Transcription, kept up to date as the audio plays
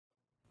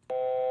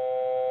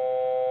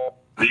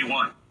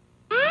V1.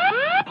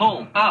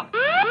 Pull up.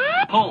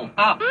 Pull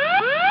up.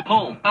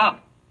 Pull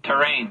up.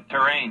 Terrain.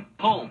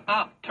 Pull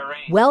up.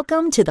 Terrain.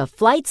 Welcome to the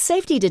Flight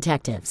Safety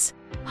Detectives.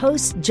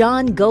 Hosts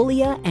John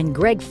Golia and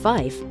Greg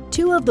Fife,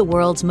 two of the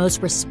world's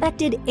most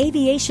respected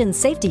aviation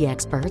safety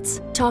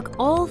experts, talk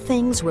all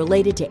things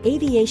related to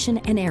aviation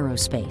and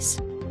aerospace.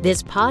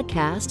 This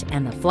podcast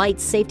and the Flight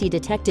Safety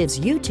Detectives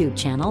YouTube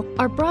channel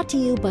are brought to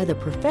you by the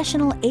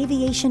Professional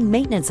Aviation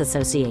Maintenance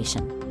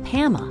Association,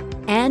 PAMA,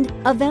 and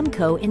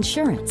Avemco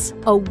Insurance,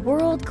 a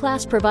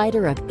world-class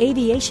provider of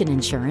aviation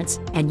insurance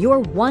and your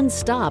one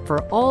stop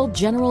for all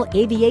general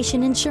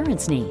aviation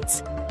insurance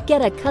needs.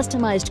 Get a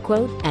customized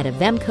quote at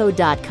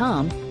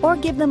avemco.com or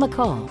give them a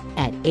call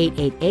at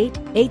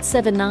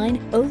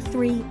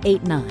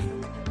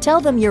 888-879-0389.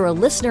 Tell them you're a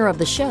listener of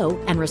the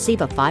show and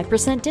receive a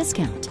 5%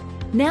 discount.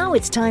 Now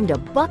it's time to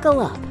buckle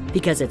up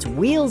because it's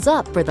wheels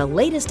up for the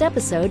latest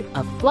episode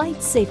of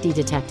Flight Safety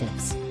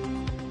Detectives.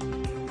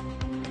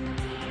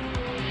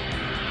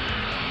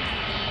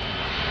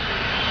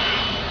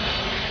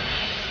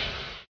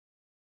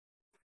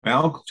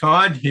 Well,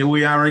 Todd, here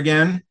we are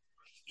again,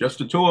 just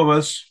the two of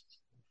us,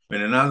 in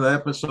another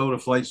episode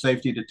of Flight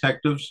Safety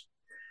Detectives.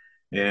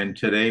 And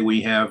today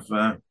we have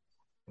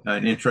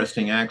an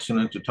interesting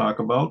accident to talk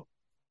about.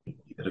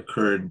 It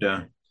occurred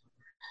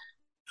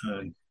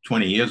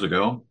 20 years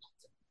ago,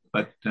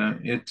 but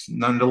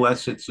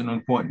nonetheless, it's an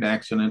important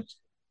accident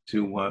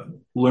to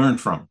learn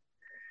from.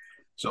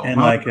 So,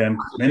 and like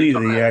many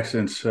of the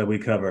accidents we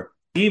cover,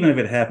 even if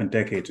it happened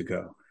decades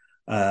ago,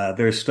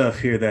 there's stuff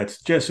here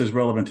that's just as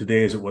relevant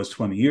today as it was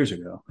 20 years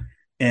ago,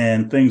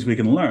 and things we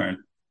can learn.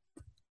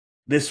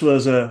 This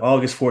was a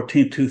August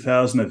 14th,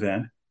 2000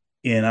 event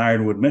in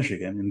Ironwood,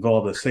 Michigan,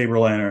 involved a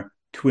Sabreliner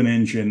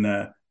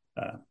twin-engine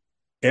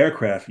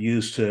aircraft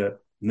used to,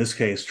 in this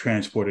case,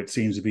 transport, it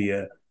seems to be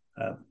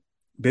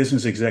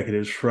business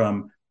executives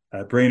from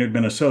Brainerd,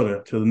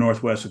 Minnesota to the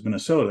northwest of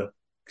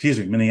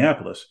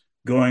Minneapolis,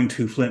 going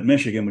to Flint,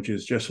 Michigan, which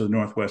is just to the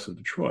northwest of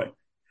Detroit.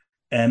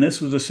 And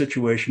this was a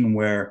situation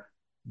where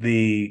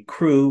the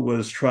crew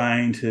was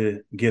trying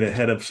to get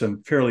ahead of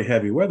some fairly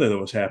heavy weather that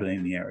was happening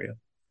in the area.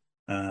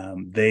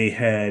 They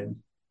had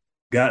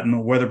gotten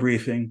a weather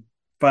briefing,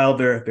 filed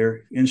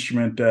their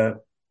instrument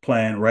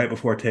plan right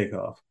before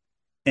takeoff.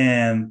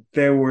 And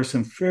there were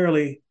some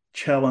fairly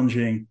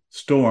challenging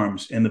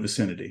storms in the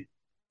vicinity.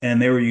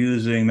 And they were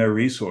using their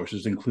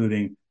resources,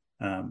 including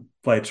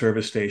flight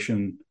service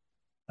station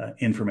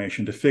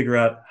information, to figure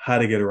out how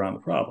to get around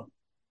the problem.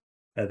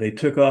 They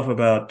took off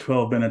about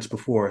 12 minutes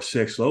before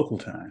 6 local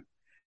time.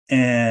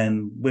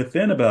 And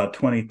within about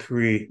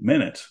 23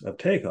 minutes of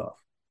takeoff,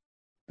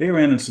 they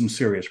ran into some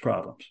serious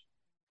problems.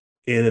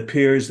 It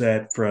appears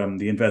that from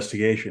the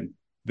investigation,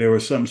 there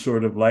was some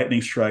sort of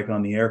lightning strike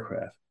on the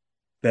aircraft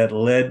that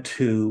led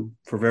to,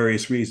 for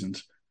various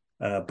reasons,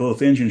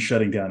 both engines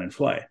shutting down in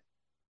flight.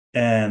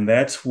 And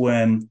that's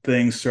when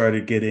things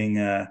started getting,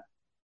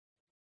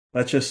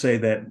 let's just say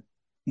that,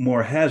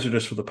 more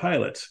hazardous for the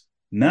pilots.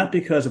 Not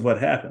because of what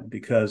happened,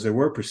 because there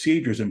were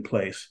procedures in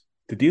place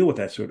to deal with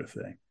that sort of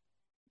thing,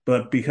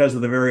 but because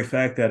of the very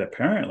fact that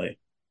apparently,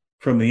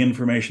 from the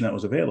information that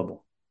was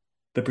available,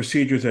 the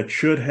procedures that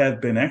should have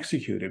been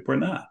executed were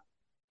not.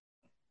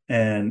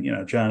 And,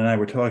 John and I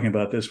were talking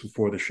about this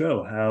before the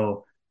show,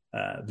 how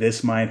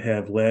this might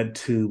have led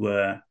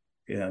to,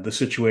 the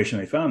situation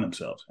they found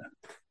themselves in.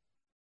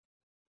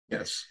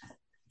 Yes.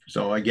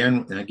 So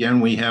again,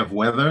 we have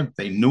weather.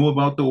 They knew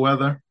about the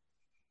weather,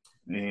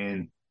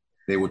 and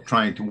they were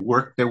trying to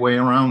work their way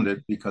around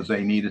it because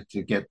they needed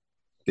to get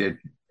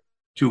their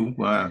two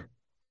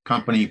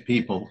company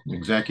people,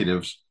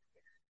 executives,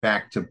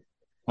 back to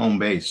home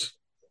base,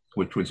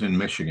 which was in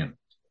Michigan.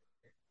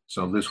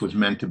 So this was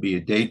meant to be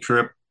a day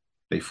trip.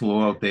 They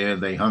flew out there,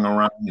 they hung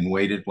around and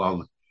waited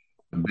while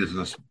the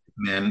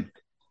businessmen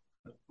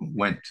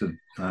went to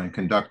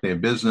conduct their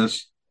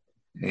business.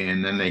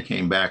 And then they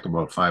came back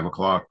about 5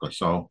 o'clock or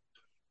so,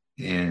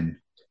 and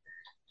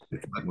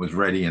it was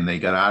ready, and they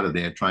got out of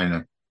there trying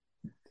to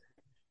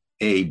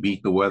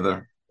beat the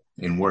weather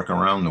and work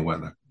around the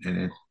weather.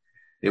 And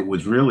it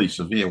was really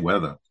severe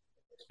weather,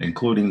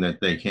 including that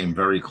they came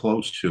very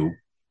close to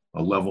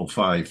a level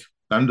 5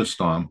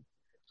 thunderstorm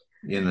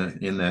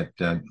in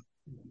that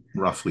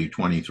roughly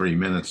 23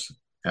 minutes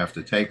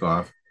after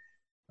takeoff,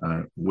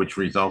 which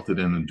resulted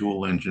in a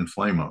dual engine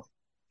flameout,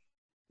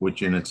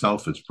 which in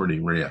itself is pretty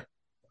rare.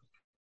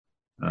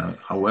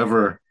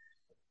 However,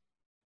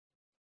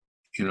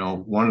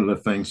 one of the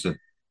things that,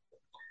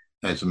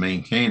 as a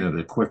maintainer,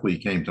 that quickly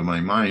came to my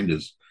mind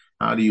is,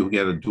 how do you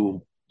get a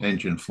dual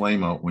engine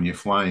flameout when you're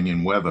flying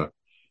in weather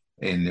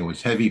and there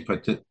was heavy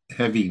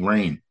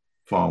rain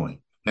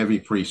falling, heavy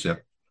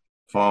precip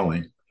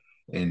falling?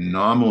 And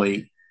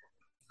normally,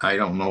 I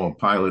don't know a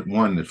pilot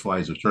one that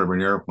flies a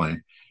turbine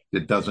airplane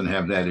that doesn't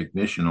have that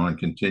ignition on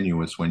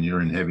continuous when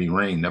you're in heavy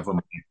rain, never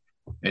mind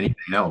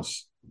anything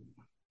else,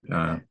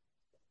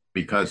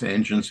 because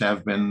engines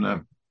have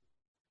been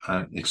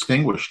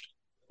extinguished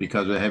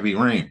because of heavy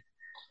rain.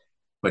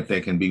 But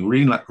they can be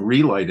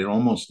relighted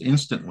almost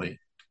instantly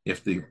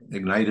if the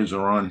igniters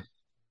are on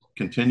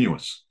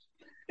continuous.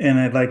 And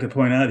I'd like to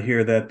point out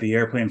here that the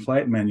airplane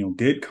flight manual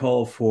did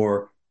call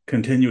for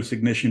continuous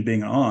ignition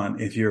being on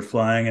if you're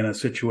flying in a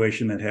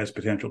situation that has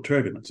potential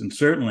turbulence. And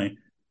certainly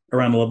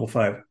around a level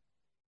 5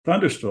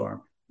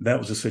 thunderstorm, that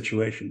was a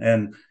situation.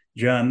 And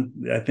John,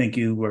 I think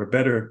you were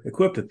better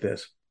equipped at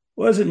this.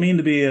 What does it mean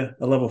to be a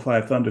level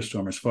 5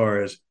 thunderstorm as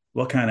far as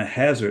what kind of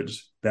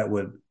hazards that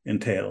would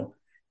entail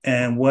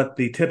and what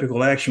the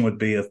typical action would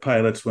be of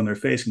pilots when they're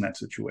facing that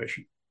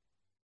situation?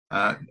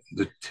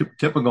 The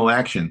typical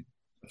action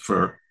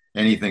for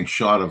anything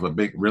short of a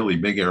really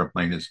big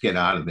airplane is get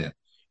out of there.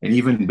 And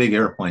even big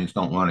airplanes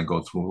don't want to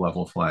go through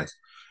level flights.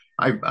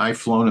 I've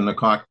flown in the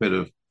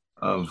cockpit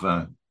of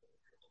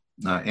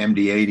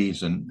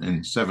MD-80s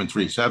and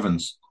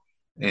 737s,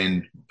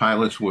 and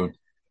pilots were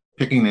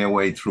picking their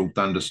way through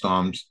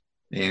thunderstorms.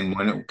 And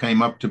when it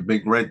came up to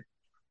big red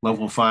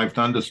level 5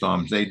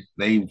 thunderstorms,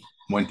 they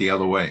went the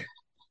other way.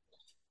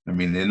 I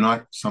mean, they're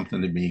not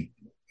something to be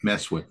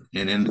messed with.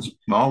 And in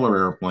smaller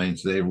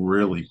airplanes, they're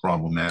really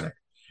problematic.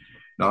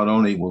 Not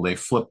only will they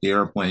flip the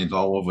airplanes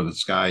all over the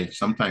sky,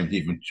 sometimes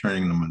even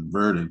turning them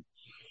inverted,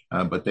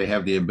 but they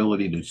have the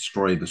ability to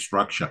destroy the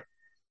structure.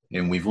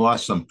 And we've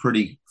lost some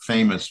pretty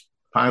famous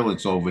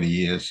pilots over the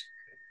years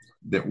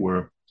that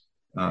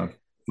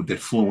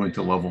flew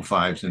into level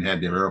 5s and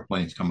had their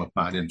airplanes come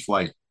apart in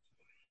flight.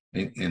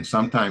 And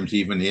sometimes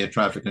even the air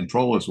traffic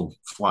controllers will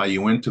fly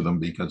you into them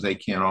because they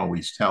can't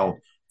always tell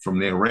from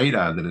their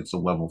radar that it's a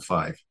level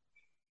 5.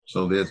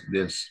 So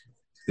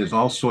there's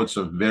all sorts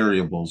of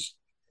variables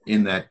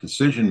in that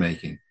decision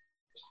making.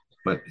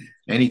 But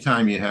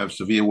anytime you have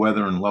severe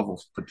weather and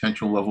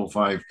potential level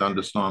 5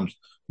 thunderstorms,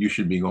 you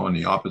should be going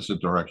the opposite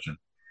direction.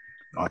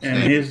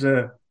 And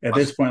at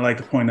this point, I'd like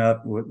to point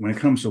out, when it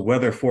comes to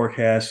weather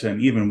forecasts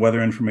and even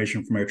weather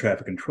information from air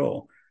traffic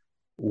control,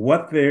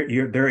 what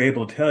they're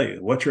able to tell you,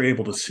 what you're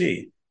able to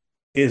see,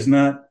 is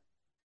not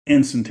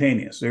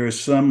instantaneous. There is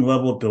some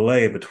level of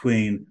delay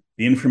between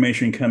the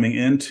information coming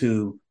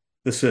into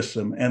the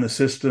system and the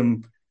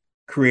system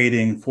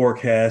creating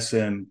forecasts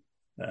and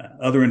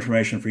other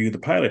information for you, the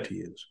pilot, to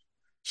use.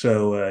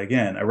 So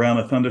again, around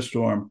a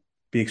thunderstorm,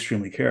 be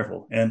extremely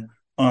careful. And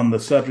on the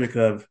subject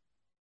of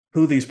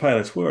who these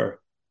pilots were,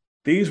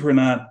 these were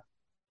not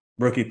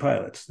rookie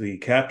pilots. The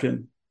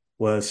captain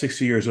was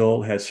 60 years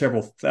old, had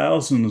several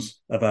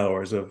thousands of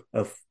hours of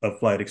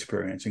flight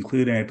experience,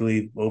 including, I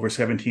believe, over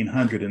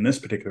 1,700 in this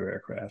particular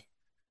aircraft.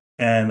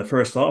 And the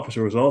first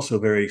officer was also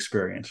very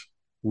experienced,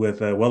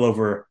 with well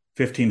over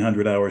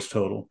 1,500 hours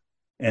total,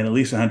 and at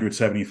least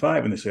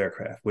 175 in this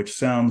aircraft, which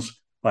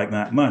sounds like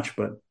not much.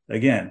 But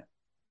again,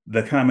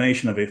 the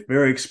combination of a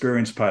very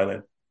experienced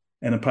pilot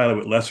and a pilot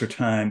with lesser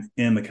time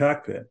in the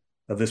cockpit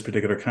of this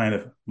particular kind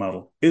of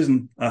model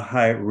isn't a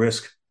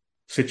high-risk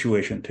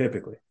situation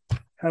typically.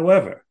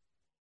 However,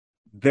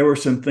 there were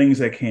some things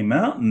that came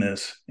out in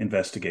this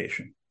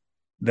investigation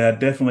that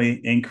definitely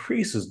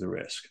increases the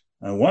risk.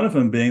 One of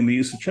them being the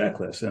use of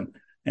checklists.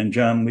 And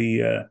John,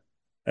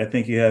 I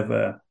think you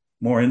have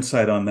more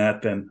insight on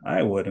that than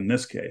I would in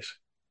this case.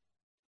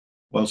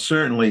 Well,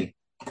 certainly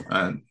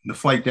the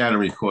flight data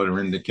recorder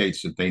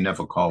indicates that they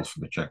never called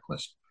for the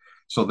checklist.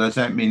 So does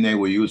that mean they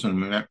were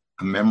using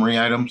memory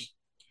items?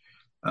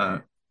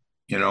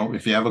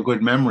 If you have a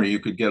good memory, you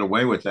could get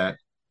away with that.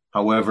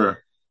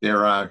 However,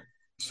 there are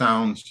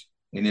sounds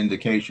and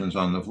indications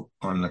on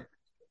the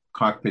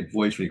cockpit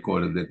voice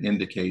recorder that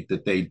indicate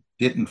that they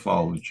didn't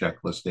follow the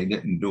checklist. They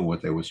didn't do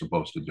what they were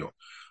supposed to do.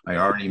 I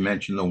already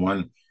mentioned the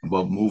one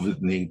about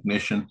moving the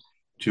ignition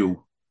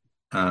to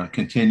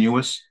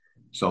continuous.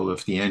 So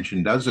if the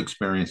engine does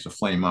experience a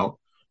flame out,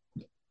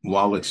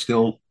 while it's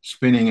still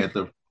spinning at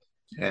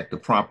the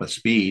proper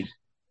speed,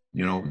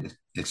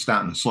 it's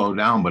starting to slow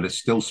down, but it's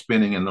still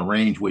spinning in the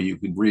range where you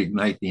could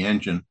reignite the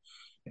engine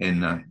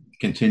and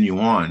continue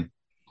on.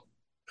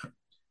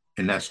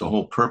 And that's the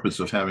whole purpose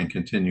of having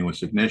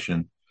continuous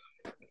ignition.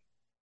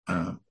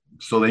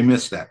 So they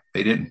missed that.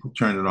 They didn't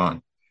turn it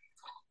on.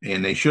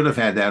 And they should have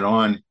had that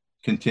on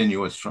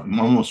continuous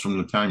almost from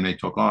the time they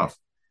took off.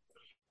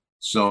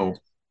 So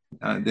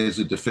there's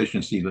a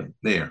deficiency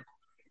there.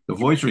 The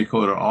voice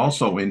recorder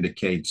also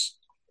indicates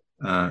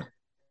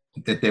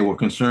that they were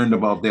concerned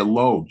about their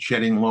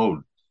shedding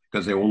load,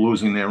 because they were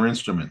losing their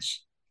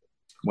instruments.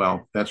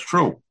 Well, that's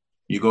true.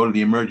 You go to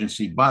the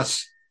emergency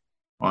bus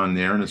on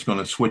there, and it's going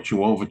to switch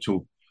you over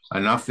to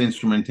enough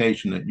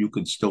instrumentation that you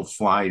could still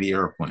fly the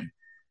airplane.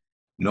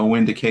 No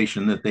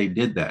indication that they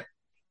did that.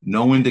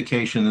 No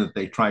indication that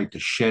they tried to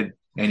shed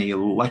any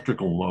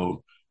electrical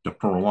load to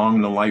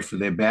prolong the life of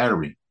their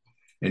battery.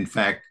 In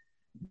fact,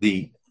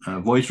 the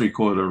voice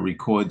recorder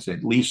records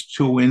at least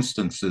 2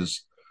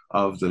 instances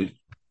of the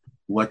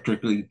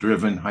electrically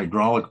driven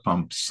hydraulic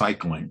pump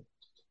cycling.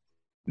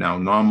 Now,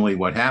 normally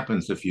what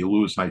happens if you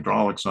lose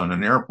hydraulics on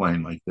an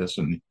airplane like this,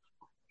 and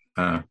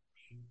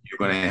you're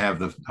going to have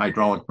the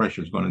hydraulic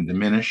pressure is going to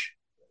diminish,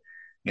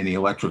 and the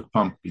electric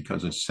pump,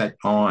 because it's set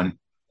on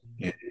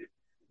in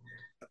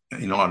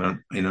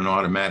an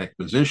automatic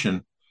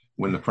position,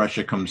 when the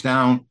pressure comes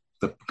down,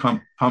 the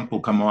pump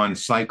will come on,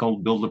 cycle,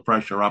 build the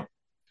pressure up,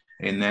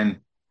 and then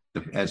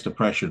as the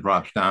pressure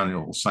drops down, it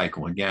will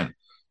cycle again.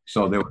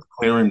 So there was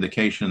clear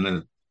indication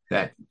that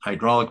that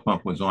hydraulic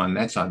pump was on.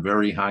 That's a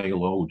very high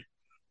load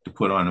to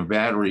put on a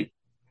battery.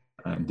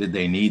 Did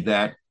they need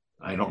that?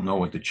 I don't know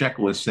what the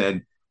checklist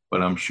said,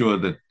 but I'm sure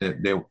that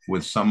there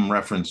was some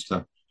reference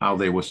to how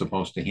they were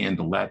supposed to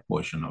handle that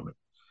portion of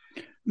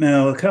it.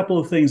 Now, a couple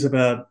of things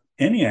about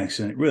any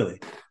accident, really.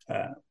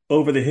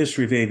 Over the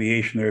history of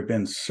aviation, there have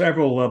been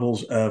several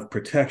levels of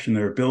protection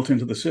that are built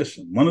into the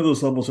system. One of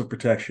those levels of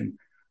protection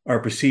are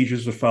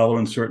procedures to follow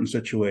in certain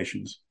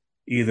situations,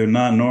 either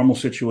non-normal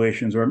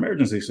situations or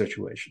emergency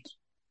situations.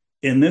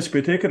 In this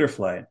particular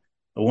flight,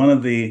 one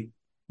of the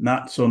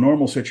not so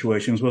normal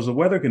situations was the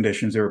weather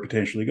conditions they were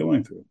potentially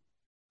going through.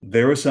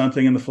 There was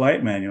something in the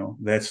flight manual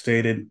that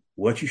stated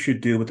what you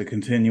should do with the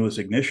continuous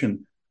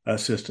ignition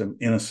system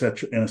in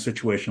a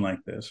situation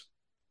like this.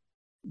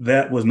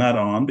 That was not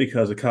on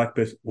because the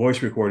cockpit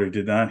voice recorder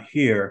did not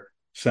hear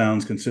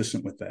sounds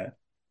consistent with that.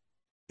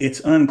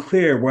 It's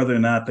unclear whether or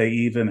not they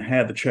even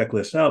had the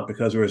checklist out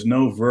because there was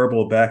no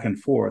verbal back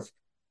and forth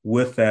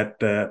with that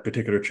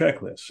particular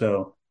checklist.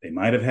 So they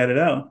might have had it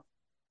out.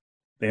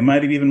 They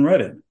might have even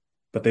read it,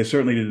 but they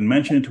certainly didn't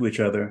mention it to each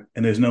other,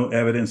 and there's no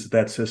evidence that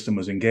that system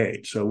was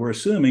engaged. So we're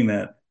assuming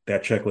that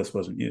that checklist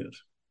wasn't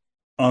used.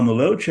 On the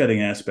load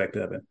shedding aspect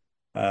of it,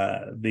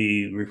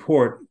 the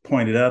report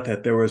pointed out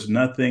that there was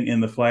nothing in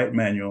the flight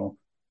manual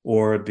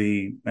or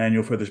the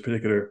manual for this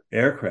particular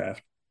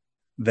aircraft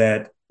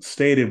that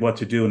stated what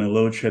to do in a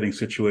load shedding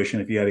situation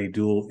if you had a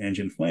dual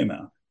engine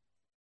flameout.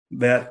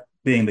 That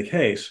being the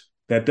case,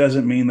 that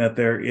doesn't mean that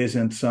there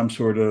isn't some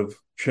sort of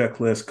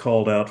checklist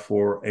called out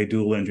for a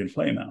dual engine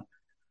flameout.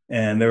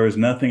 And there was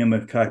nothing in the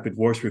cockpit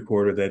voice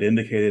recorder that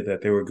indicated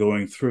that they were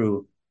going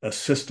through a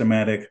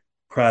systematic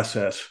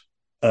process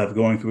of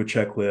going through a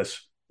checklist,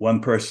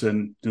 one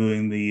person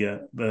doing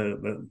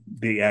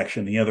the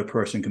action, the other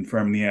person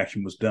confirming the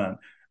action was done.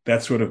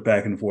 That sort of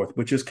back and forth,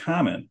 which is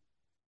common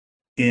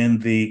in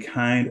the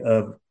kind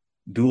of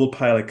dual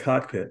pilot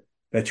cockpit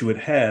that you would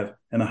have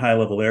in a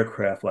high-level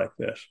aircraft like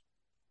this.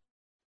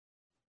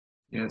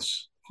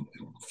 Yes,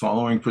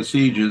 following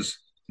procedures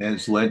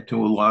has led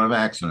to a lot of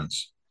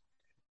accidents.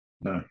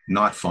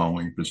 Not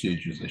following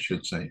procedures, I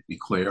should say, be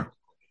clear.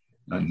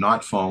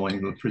 Not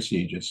following the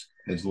procedures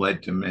has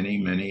led to many,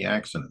 many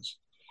accidents.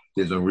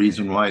 There's a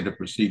reason why the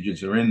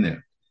procedures are in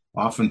there.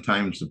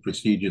 Oftentimes, the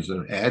procedures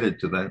are added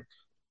to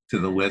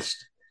the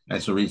list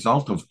as a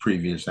result of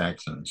previous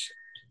accidents.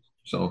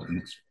 So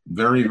it's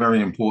very,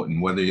 very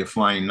important, whether you're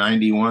flying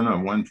 91 or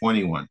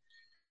 121,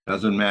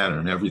 doesn't matter,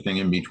 and everything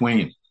in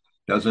between,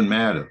 doesn't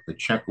matter. The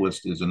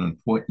checklist is an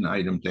important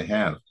item to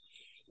have.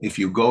 If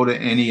you go to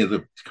any of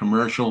the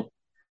commercial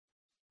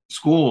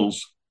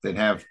schools that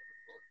have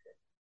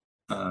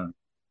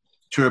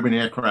turbine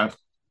aircraft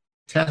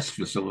test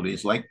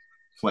facilities like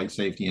Flight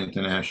Safety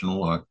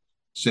International or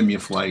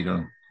Simuflight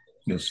or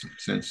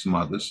some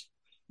others,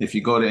 if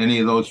you go to any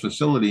of those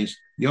facilities,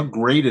 you're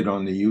graded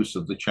on the use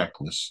of the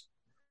checklist.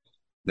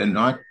 They're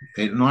not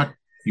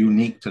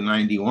unique to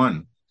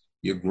 91.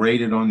 You're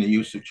graded on the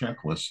use of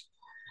checklists.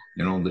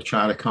 You know, the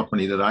charter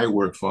company that I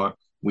work for,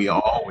 we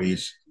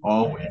always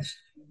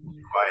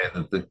require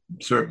that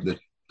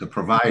the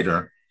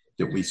provider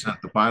that we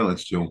sent the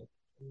pilots to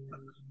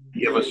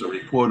give us a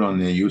report on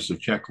their use of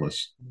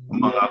checklists,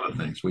 among other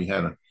things. We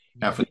had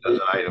half a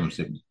dozen items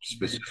that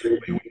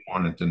specifically we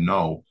wanted to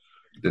know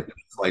that the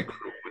flight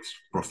crew was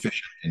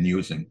proficient in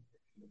using,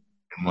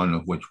 and one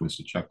of which was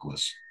the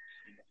checklist.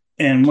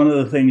 And one of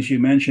the things you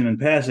mentioned in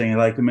passing, I'd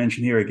like to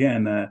mention here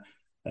again,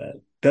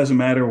 doesn't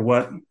matter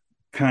what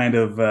kind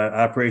of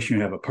operation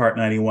you have, a Part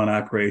 91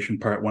 operation,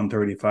 Part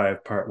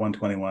 135, Part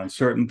 121,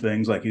 certain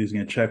things like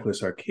using a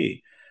checklist are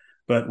key.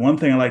 But one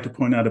thing I'd like to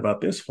point out about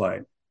this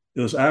flight,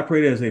 it was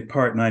operated as a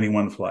Part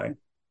 91 flight.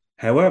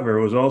 However,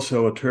 it was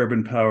also a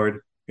turbine-powered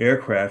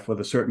aircraft with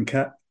a certain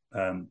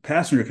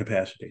passenger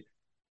capacity,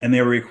 and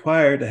they were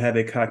required to have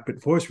a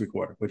cockpit voice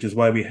recorder, which is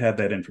why we have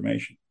that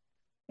information.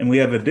 And we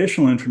have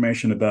additional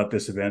information about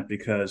this event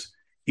because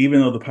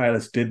even though the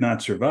pilots did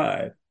not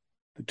survive,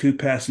 the two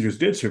passengers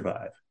did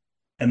survive.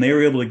 And they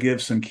were able to give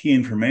some key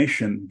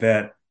information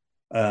that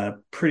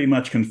pretty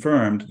much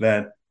confirmed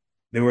that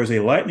there was a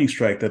lightning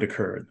strike that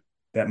occurred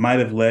that might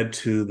have led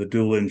to the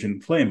dual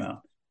engine flameout,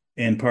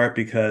 in part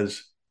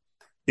because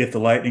if the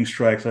lightning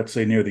strikes, let's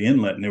say near the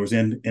inlet, and there was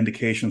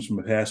indications from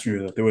a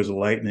passenger that there was a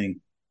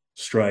lightning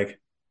strike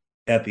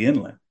at the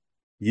inlet,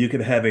 you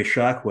could have a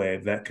shock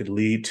wave that could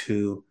lead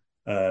to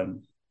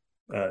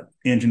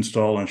engine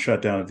stall and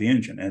shutdown of the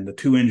engine. And the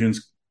two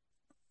engines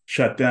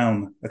shut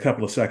down a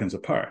couple of seconds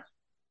apart.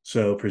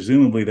 So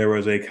presumably there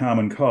was a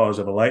common cause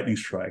of a lightning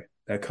strike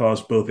that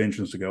caused both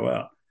engines to go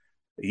out.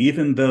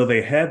 Even though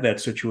they had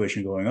that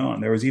situation going on,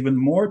 there was even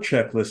more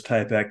checklist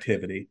type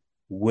activity,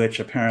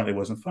 which apparently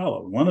wasn't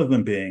followed. One of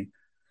them being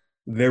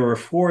there were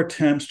 4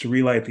 attempts to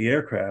relight the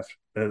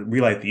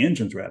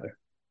engines rather.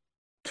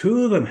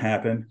 2 of them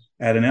happened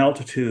at an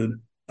altitude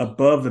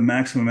above the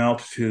maximum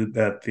altitude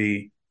that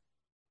the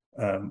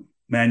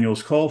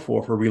manuals call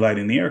for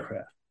relighting the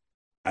aircraft.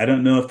 I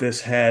don't know if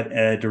this had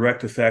a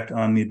direct effect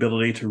on the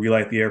ability to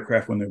relight the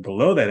aircraft when they're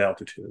below that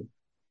altitude,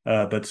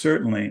 but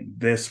certainly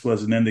this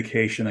was an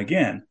indication,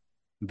 again,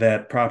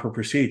 that proper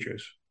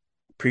procedures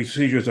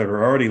that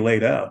are already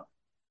laid out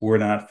were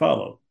not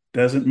followed.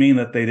 Doesn't mean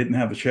that they didn't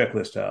have the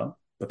checklist out,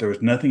 but there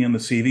was nothing in the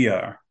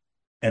CVR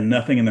and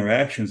nothing in their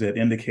actions that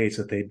indicates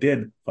that they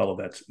did follow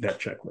that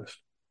checklist.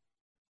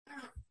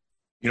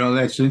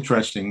 That's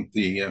interesting.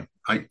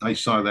 I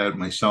saw that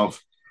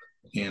myself,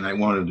 and I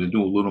wanted to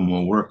do a little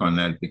more work on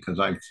that because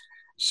I've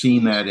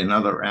seen that in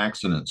other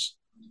accidents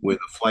where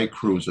the flight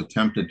crews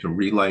attempted to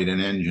relight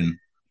an engine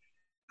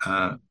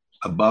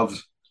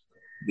above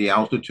the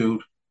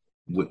altitude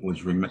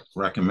was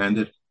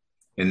recommended,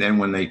 and then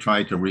when they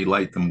tried to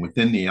relight them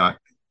within the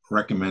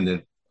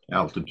recommended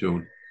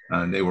altitude,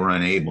 they were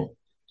unable.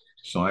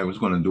 So I was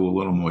going to do a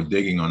little more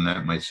digging on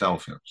that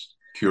myself. I was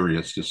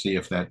curious to see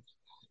if that,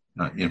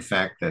 in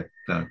fact, that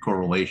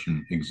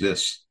correlation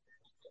exists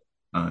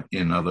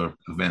in other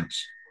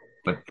events.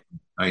 But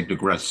I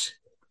digress.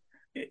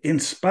 In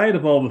spite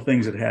of all the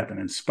things that happen,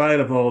 in spite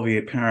of all the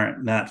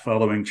apparent not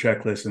following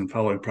checklists and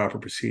following proper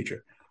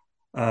procedure,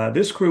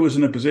 this crew was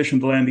in a position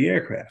to land the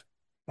aircraft.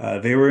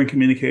 They were in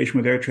communication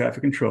with air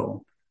traffic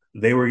control.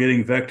 They were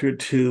getting vectored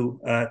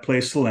to a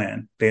place to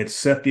land. They had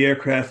set the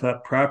aircraft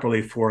up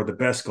properly for the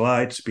best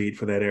glide speed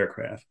for that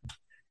aircraft.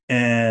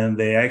 And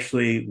they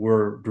actually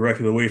were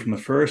directed away from the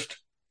first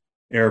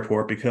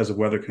airport because of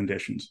weather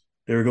conditions.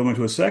 They were going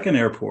to a second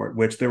airport,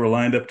 which they were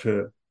lined up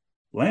to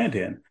land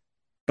in,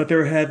 but they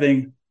were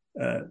having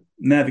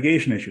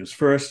navigation issues.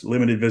 First,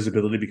 limited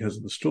visibility because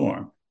of the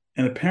storm.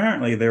 And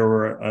apparently there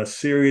were a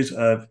series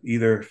of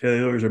either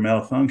failures or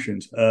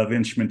malfunctions of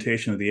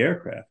instrumentation of the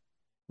aircraft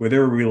where they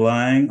were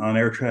relying on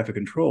air traffic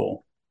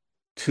control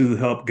to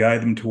help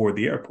guide them toward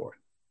the airport.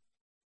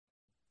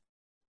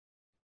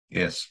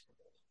 Yes.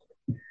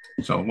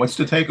 So what's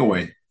the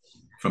takeaway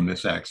from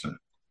this accident?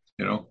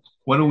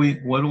 What are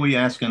we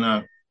asking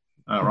our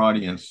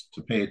audience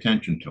to pay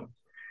attention to?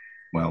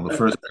 Well, the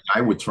first thing I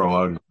would throw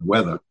out is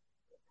weather,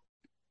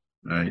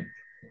 right?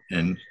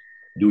 And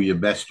do your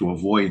best to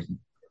avoid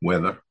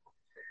weather.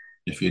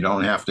 If you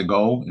don't have to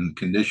go in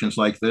conditions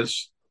like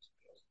this,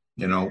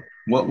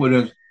 what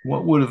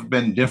would have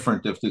been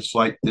different if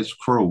this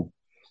crew,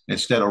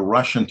 instead of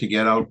rushing to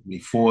get out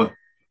before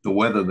the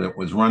weather that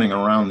was running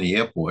around the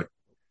airport,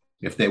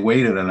 if they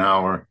waited an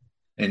hour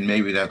and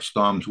maybe that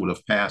storms would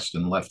have passed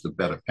and left a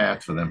better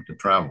path for them to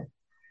travel.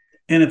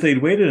 And if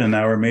they'd waited an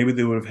hour, maybe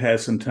they would have had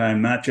some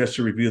time not just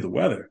to review the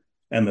weather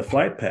and the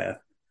flight path,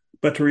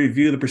 but to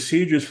review the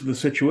procedures for the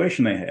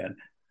situation they had.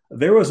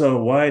 There was a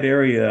wide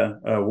area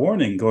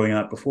warning going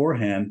out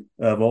beforehand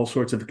of all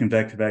sorts of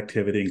convective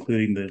activity,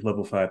 including the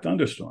level 5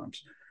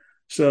 thunderstorms.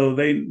 So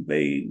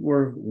they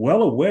were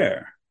well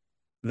aware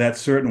that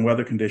certain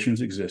weather conditions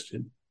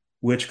existed,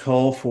 which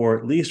call for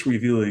at least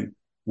reviewing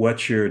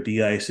what your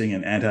de-icing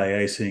and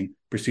anti-icing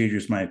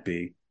procedures might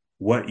be,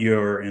 what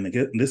your,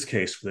 in this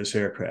case for this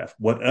aircraft,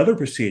 what other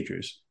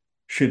procedures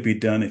should be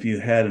done if you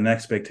had an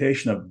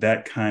expectation of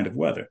that kind of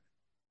weather.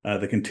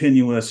 The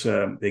continuous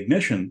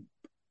ignition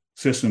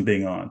system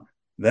being on,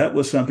 that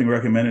was something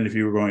recommended if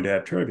you were going to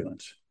have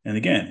turbulence. And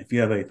again, if you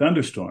have a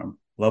thunderstorm,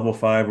 level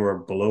 5 or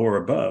below or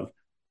above,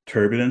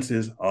 turbulence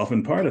is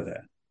often part of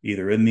that,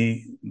 either in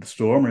the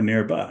storm or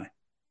nearby.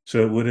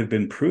 So it would have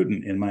been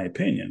prudent, in my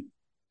opinion,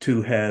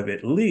 to have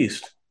at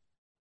least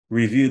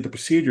reviewed the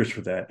procedures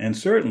for that. And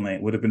certainly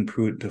it would have been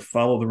prudent to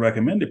follow the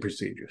recommended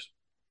procedures.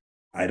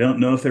 I don't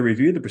know if they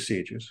reviewed the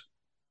procedures,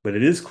 but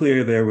it is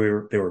clear they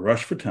were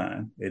rushed for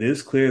time. It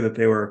is clear that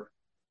they were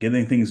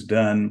getting things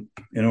done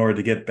in order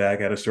to get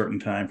back at a certain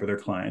time for their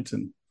clients.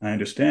 And I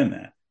understand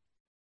that.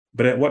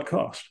 But at what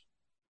cost?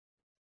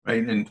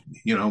 Right. And,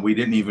 we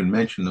didn't even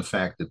mention the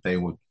fact that they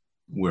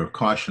were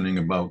cautioning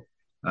about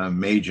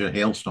major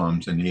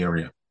hailstorms in the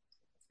area.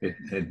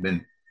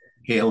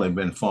 Hail had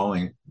been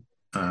falling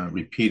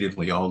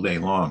repeatedly all day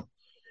long.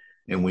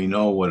 And we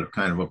know what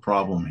kind of a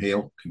problem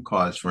hail can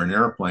cause for an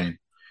airplane,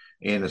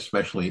 and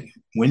especially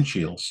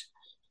windshields.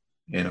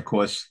 And of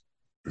course,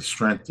 the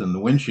strength in the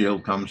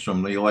windshield comes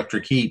from the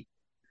electric heat,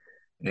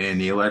 and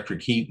the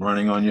electric heat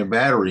running on your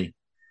battery,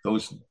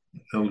 those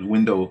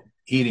window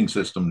heating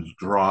systems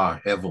draw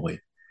heavily,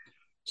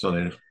 so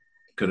that it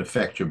could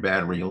affect your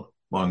battery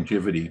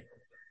longevity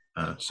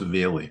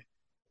severely.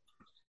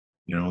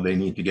 They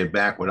need to get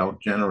back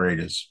without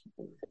generators.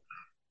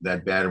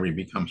 That battery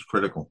becomes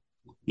critical.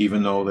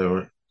 Even though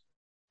the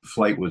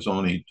flight was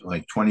only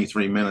like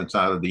 23 minutes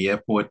out of the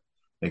airport,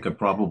 they could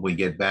probably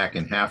get back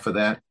in half of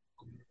that.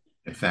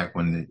 In fact,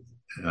 when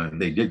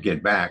they did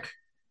get back,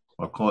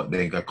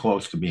 they got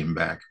close to being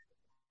back.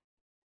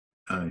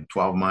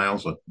 12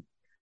 miles.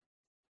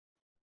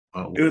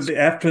 It was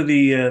after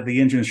the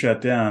engine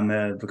shut down.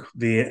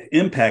 The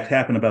impact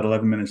happened about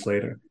 11 minutes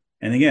later.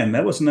 And again,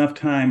 that was enough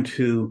time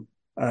to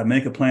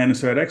make a plan and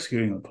start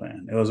executing the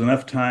plan. It was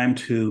enough time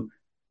to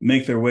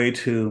make their way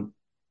to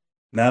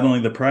not only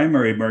the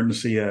primary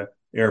emergency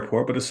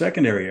airport, but a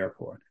secondary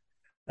airport.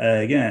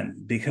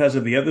 Again, because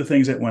of the other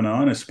things that went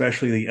on,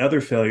 especially the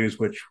other failures,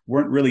 which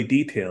weren't really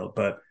detailed,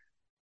 but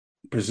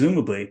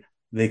presumably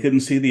they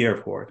couldn't see the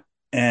airport,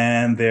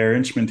 and their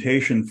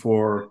instrumentation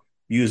for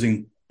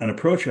using an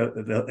approach at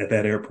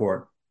that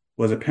airport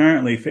was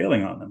apparently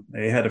failing on them.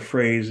 They had a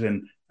phrase,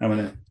 and I'm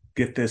going to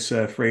get this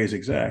phrase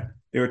exact.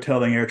 They were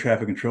telling air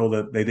traffic control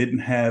that they didn't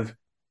have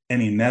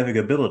any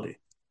navigability.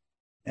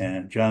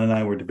 And John and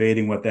I were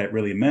debating what that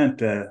really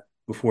meant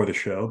before the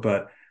show,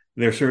 but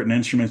there are certain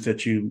instruments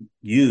that you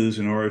use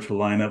in order to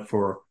line up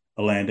for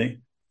a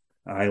landing,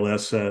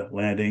 ILS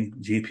landing,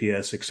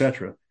 GPS,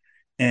 etc.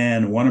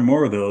 And one or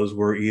more of those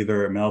were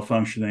either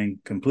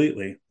malfunctioning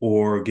completely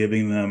or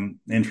giving them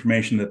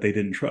information that they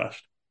didn't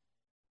trust.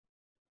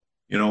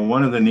 You know,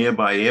 one of the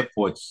nearby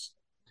airports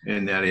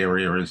in that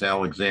area is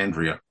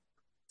Alexandria.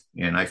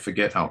 And I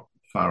forget how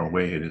far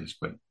away it is,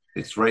 but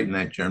it's right in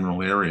that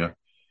general area.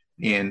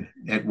 And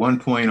at one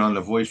point on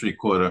the voice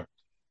recorder,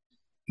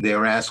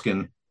 they're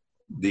asking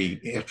the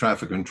air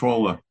traffic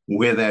controller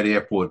where that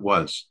airport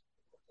was,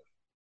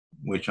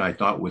 which I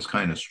thought was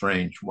kind of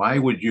strange. Why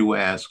would you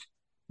ask,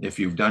 if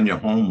you've done your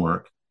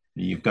homework,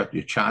 you've got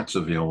your charts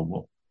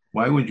available,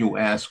 why would you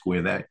ask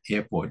where that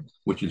airport,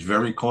 which is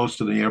very close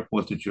to the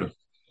airport that you're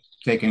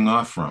taking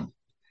off from,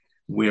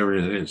 where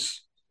it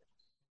is?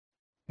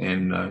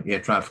 And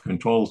air traffic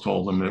control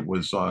told them it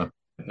was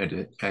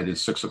at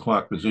his 6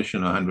 o'clock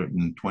position,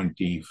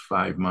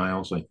 125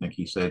 miles, I think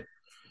he said.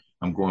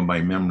 I'm going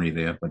by memory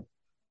there, but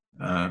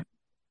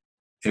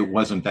it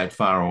wasn't that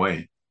far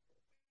away.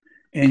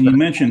 And you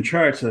mentioned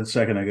charts a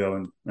second ago,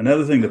 and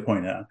another thing to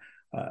point out,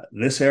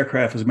 this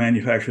aircraft was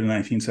manufactured in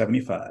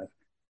 1975,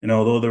 and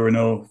although there were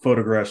no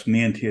photographs from the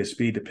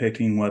NTSB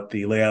depicting what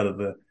the layout of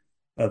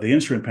the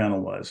instrument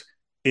panel was,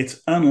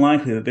 it's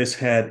unlikely that this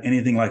had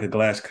anything like a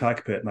glass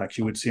cockpit like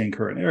you would see in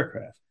current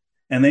aircraft.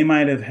 And they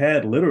might have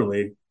had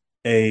literally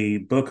a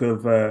book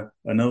of a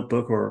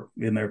notebook, or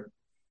in their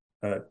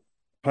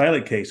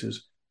pilot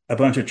cases, a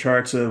bunch of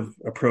charts of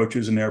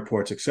approaches and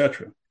airports,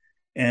 etc.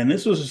 And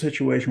this was a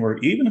situation where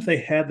even if they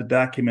had the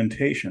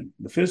documentation,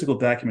 the physical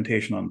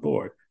documentation on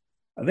board,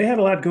 they had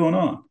a lot going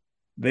on.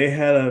 They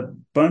had a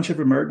bunch of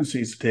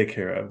emergencies to take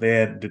care of. They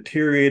had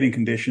deteriorating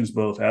conditions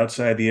both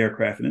outside the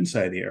aircraft and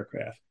inside the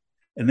aircraft.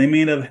 And they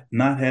may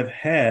not have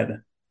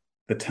had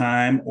the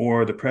time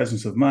or the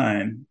presence of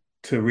mind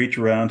to reach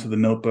around to the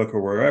notebook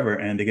or wherever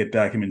and to get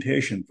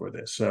documentation for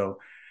this. So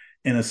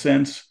in a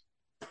sense,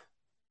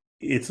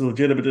 it's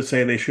legitimate to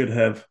say they should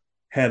have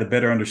had a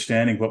better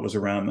understanding of what was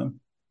around them.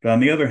 But on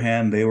the other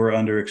hand, they were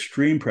under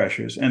extreme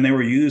pressures, and they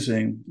were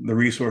using the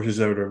resources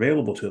that were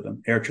available to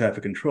them, air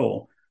traffic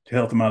control, to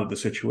help them out of the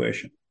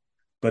situation.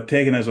 But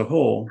taken as a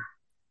whole,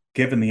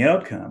 given the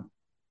outcome,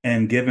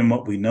 and given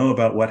what we know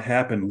about what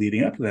happened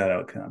leading up to that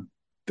outcome,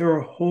 there are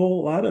a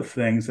whole lot of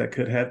things that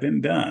could have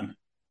been done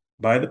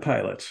by the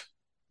pilots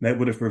that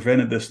would have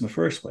prevented this in the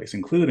first place,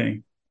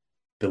 including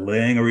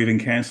delaying or even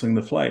canceling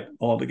the flight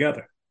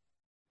altogether.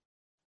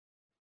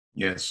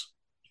 Yes,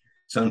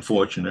 it's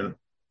unfortunate.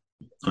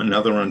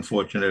 Another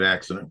unfortunate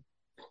accident.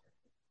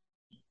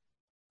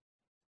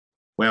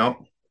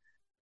 Well,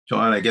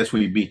 John, I guess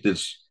we beat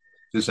this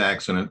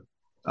accident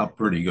up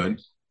pretty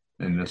good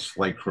in this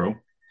flight crew,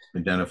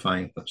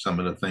 identifying some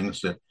of the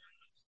things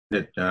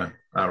that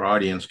our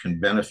audience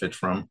can benefit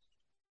from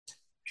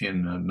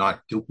in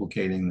not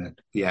duplicating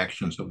the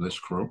actions of this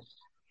crew.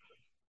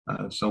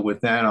 So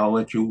with that, I'll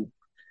let you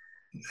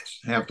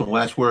have the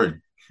last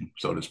word,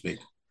 so to speak.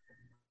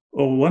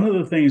 Well, one of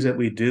the things that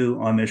we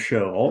do on this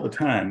show all the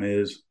time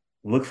is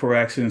look for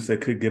accidents that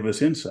could give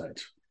us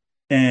insights.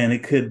 And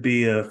it could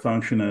be a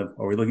function of,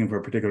 are we looking for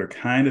a particular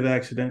kind of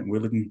accident? We're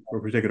looking for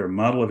a particular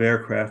model of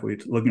aircraft. We're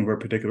looking for a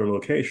particular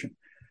location.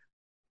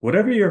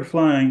 Whatever you're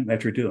flying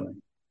that you're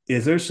doing,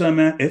 if there's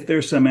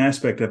some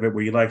aspect of it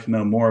where you'd like to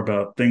know more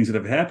about things that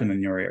have happened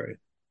in your area,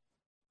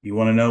 you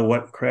want to know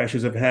what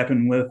crashes have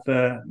happened with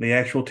the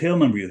actual tail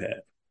number you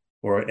have,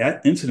 or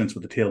incidents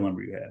with the tail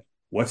number you have.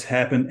 What's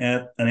happened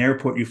at an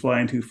airport you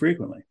fly into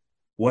frequently?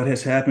 What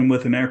has happened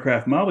with an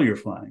aircraft model you're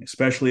flying,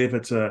 especially if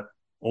it's an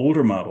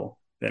older model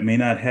that may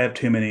not have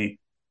too many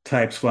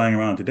types flying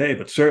around today,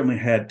 but certainly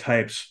had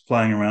types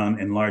flying around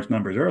in large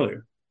numbers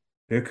earlier.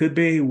 There could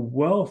be a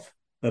wealth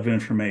of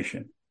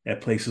information at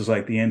places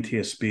like the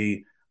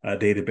NTSB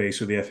database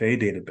or the FAA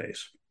database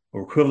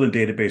or equivalent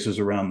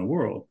databases around the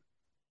world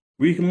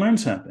where you can learn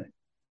something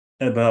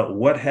about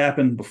what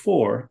happened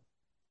before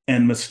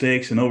and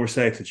mistakes and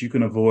oversights that you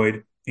can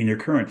avoid in your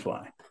current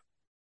flying.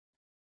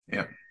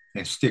 Yeah,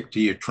 and stick to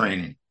your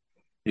training.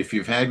 If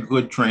you've had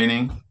good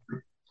training,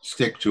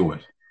 stick to it.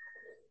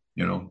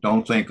 You know,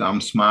 don't think I'm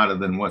smarter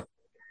than what,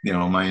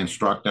 my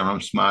instructor,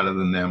 I'm smarter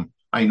than them.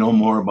 I know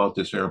more about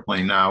this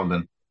airplane now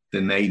than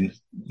they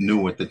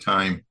knew at the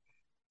time.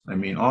 I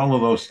mean, all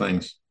of those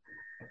things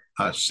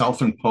are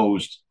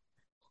self-imposed,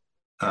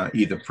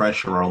 either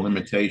pressure or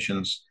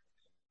limitations,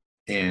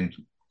 and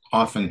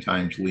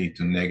oftentimes lead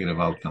to negative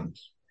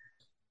outcomes.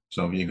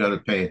 So you got to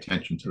pay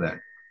attention to that.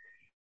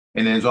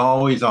 And as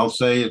always, I'll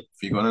say, if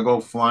you're going to go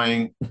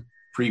flying,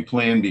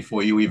 pre-plan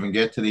before you even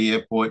get to the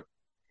airport.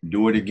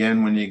 Do it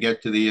again when you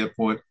get to the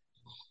airport.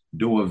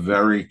 Do a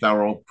very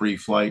thorough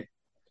pre-flight.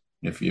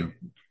 If you're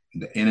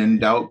in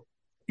doubt,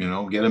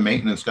 get a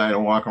maintenance guy to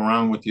walk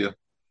around with you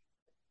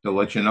to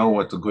let you know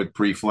what the good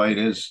pre-flight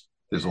is.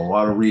 There's a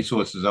lot of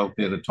resources out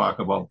there to talk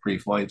about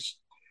pre-flights.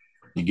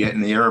 You get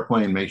in the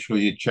airplane, make sure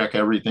you check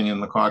everything in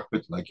the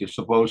cockpit like you're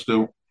supposed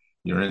to,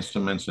 your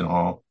instruments and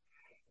all.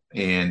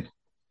 And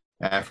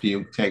after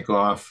you take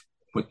off,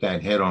 put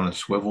that head on a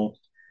swivel.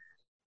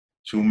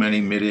 Too many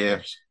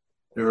mid-air.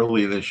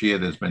 Earlier this year,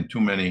 there's been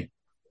too many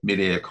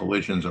mid-air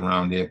collisions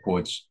around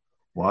airports.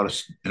 A lot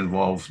of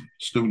involved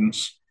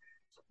students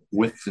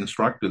with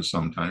instructors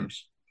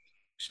sometimes.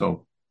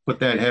 So put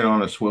that head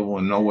on a swivel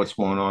and know what's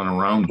going on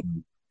around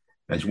you,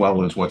 as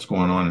well as what's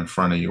going on in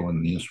front of you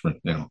on the instrument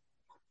now,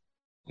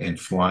 and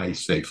fly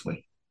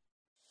safely.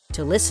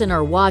 To listen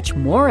or watch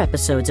more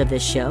episodes of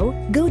this show,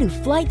 go to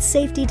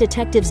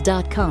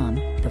FlightSafetyDetectives.com,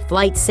 the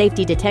Flight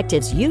Safety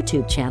Detectives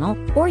YouTube channel,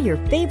 or your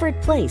favorite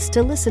place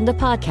to listen to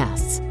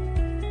podcasts.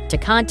 To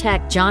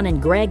contact John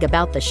and Greg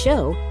about the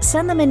show,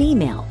 send them an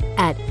email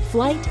at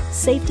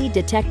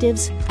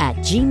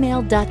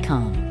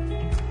flightsafetydetectives@gmail.com.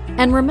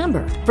 And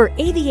remember, for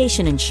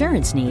aviation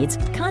insurance needs,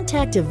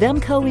 contact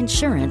Avemco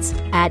Insurance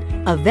at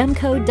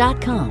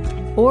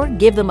avemco.com or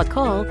give them a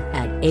call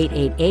at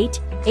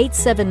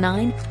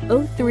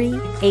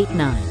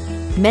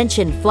 888-879-0389.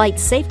 Mention Flight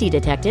Safety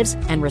Detectives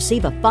and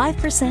receive a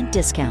 5%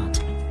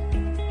 discount.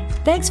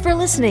 Thanks for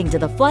listening to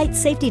the Flight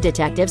Safety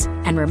Detectives,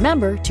 and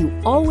remember to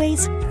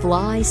always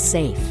fly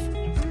safe.